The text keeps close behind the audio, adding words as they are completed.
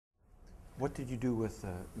What did you do with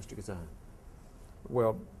Mr. Kazan?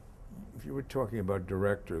 Well, if you were talking about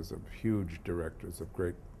directors, of huge directors of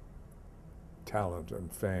great talent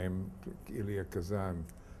and fame, Elia Kazan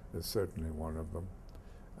is certainly one of them.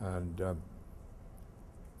 And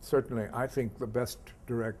certainly, I think the best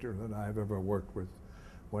director that I've ever worked with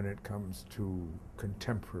when it comes to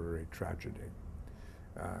contemporary tragedy.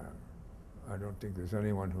 I don't think there's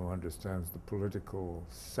anyone who understands the political,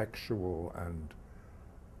 sexual, and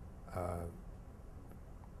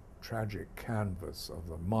tragic canvas of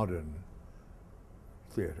the modern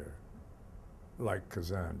theater like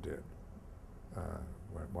Kazan did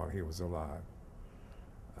while he was alive.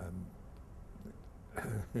 And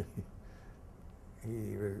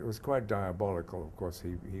it was quite diabolical, of course.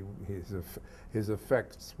 His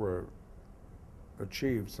effects were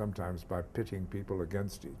achieved sometimes by pitting people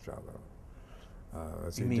against each other.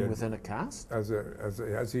 As You he mean did, within a cast?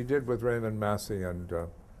 as he did with Raymond Massey and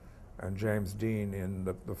James Dean in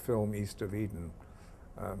the film East of Eden.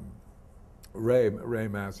 Ray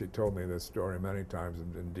Massey told me this story many times,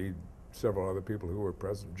 and indeed several other people who were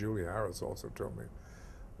present. Julie Harris also told me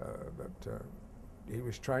that he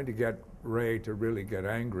was trying to get Ray to really get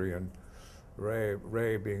angry, and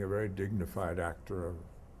Ray being a very dignified actor,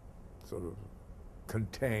 sort of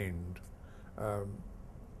contained,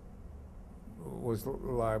 was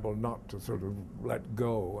liable not to sort of let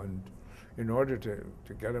go. And in order to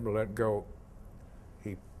get him to let go,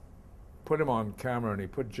 he put him on camera, and he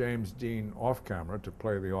put James Dean off camera to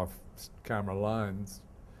play the off-camera lines,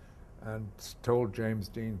 and told James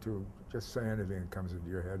Dean to just say anything that comes into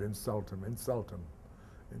your head, insult him,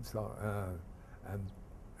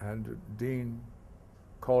 and Dean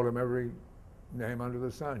called him every name under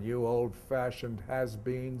the sun. You old-fashioned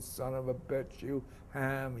has-been son of a bitch, you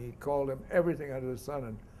ham. He called him everything under the sun.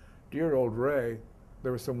 And dear old Ray,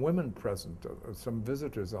 there were some women present, some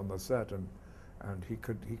visitors on the set, and he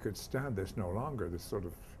could stand this no longer, this sort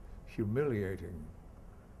of humiliating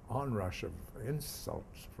onrush of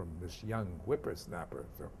insults from this young whippersnapper.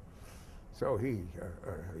 So he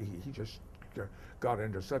just got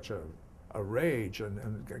into such a rage,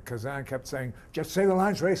 and Kazan kept saying, just say the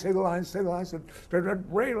lines, Ray, say the lines, say the lines, and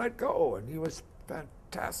Ray let go. And he was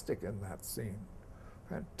fantastic in that scene,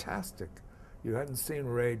 fantastic. You hadn't seen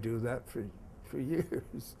Ray do that for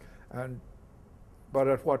years. But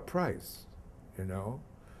at what price, you know?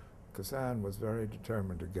 Kazan was very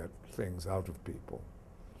determined to get things out of people.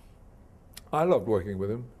 I loved working with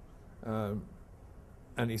him,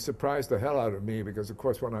 and he surprised the hell out of me, because of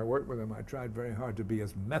course when I worked with him I tried very hard to be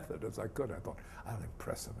as method as I could. I thought, I'll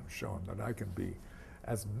impress him and show him that I can be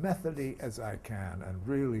as methody as I can, and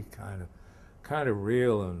really kind of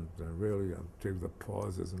real, and really I'll do the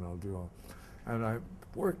pauses, and I'll do all. And I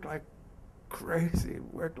worked like crazy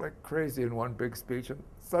in one big speech, and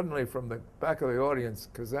suddenly from the back of the audience,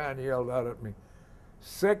 Kazan yelled out at me,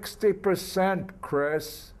 60%,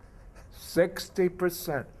 Chris,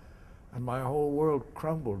 60%. And my whole world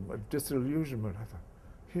crumbled with disillusionment. I thought,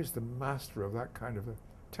 here's the master of that kind of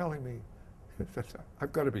telling me that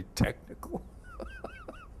I've got to be technical.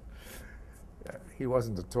 He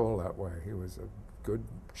wasn't at all that way. He was a good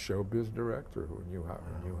showbiz director who knew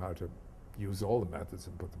how to use all the methods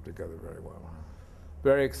and put them together very well.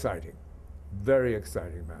 Very exciting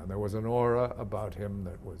man. There was an aura about him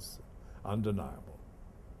that was undeniable.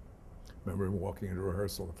 Remember him walking into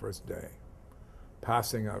rehearsal the first day,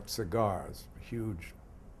 passing out cigars, huge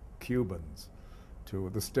Cubans, to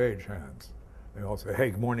the stage-hands. They all say,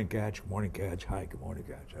 hey, good morning, Gadge, good morning, Gadge, hi, good morning,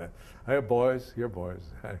 Gadge. Hey, boys, here,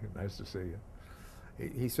 boys, nice to see you.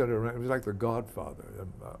 He said it was like the Godfather.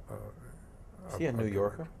 Is he a New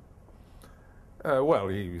Yorker? Well,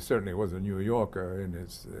 he certainly was a New Yorker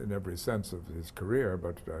in every sense of his career,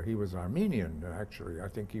 but he was Armenian, actually. I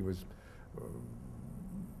think he was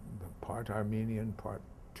part Armenian, part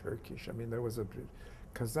Turkish. I mean,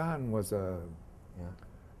 Kazan was a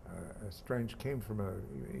strange, came from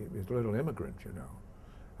he was a little immigrant, you know.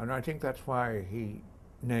 And I think that's why he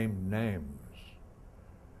named names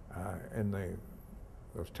in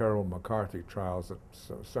those terrible McCarthy trials that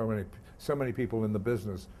so many people in the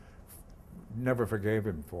business never forgave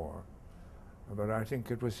him for. But I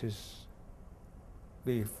think it was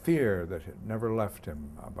the fear that had never left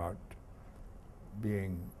him about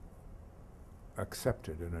being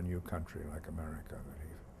accepted in a new country like America, that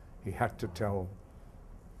he had to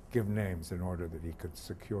give names in order that he could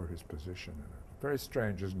secure his position in it. Very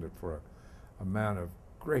strange, isn't it, for a man of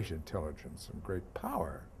great intelligence and great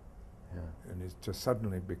power, and to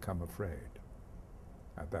suddenly become afraid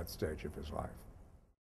at that stage of his life.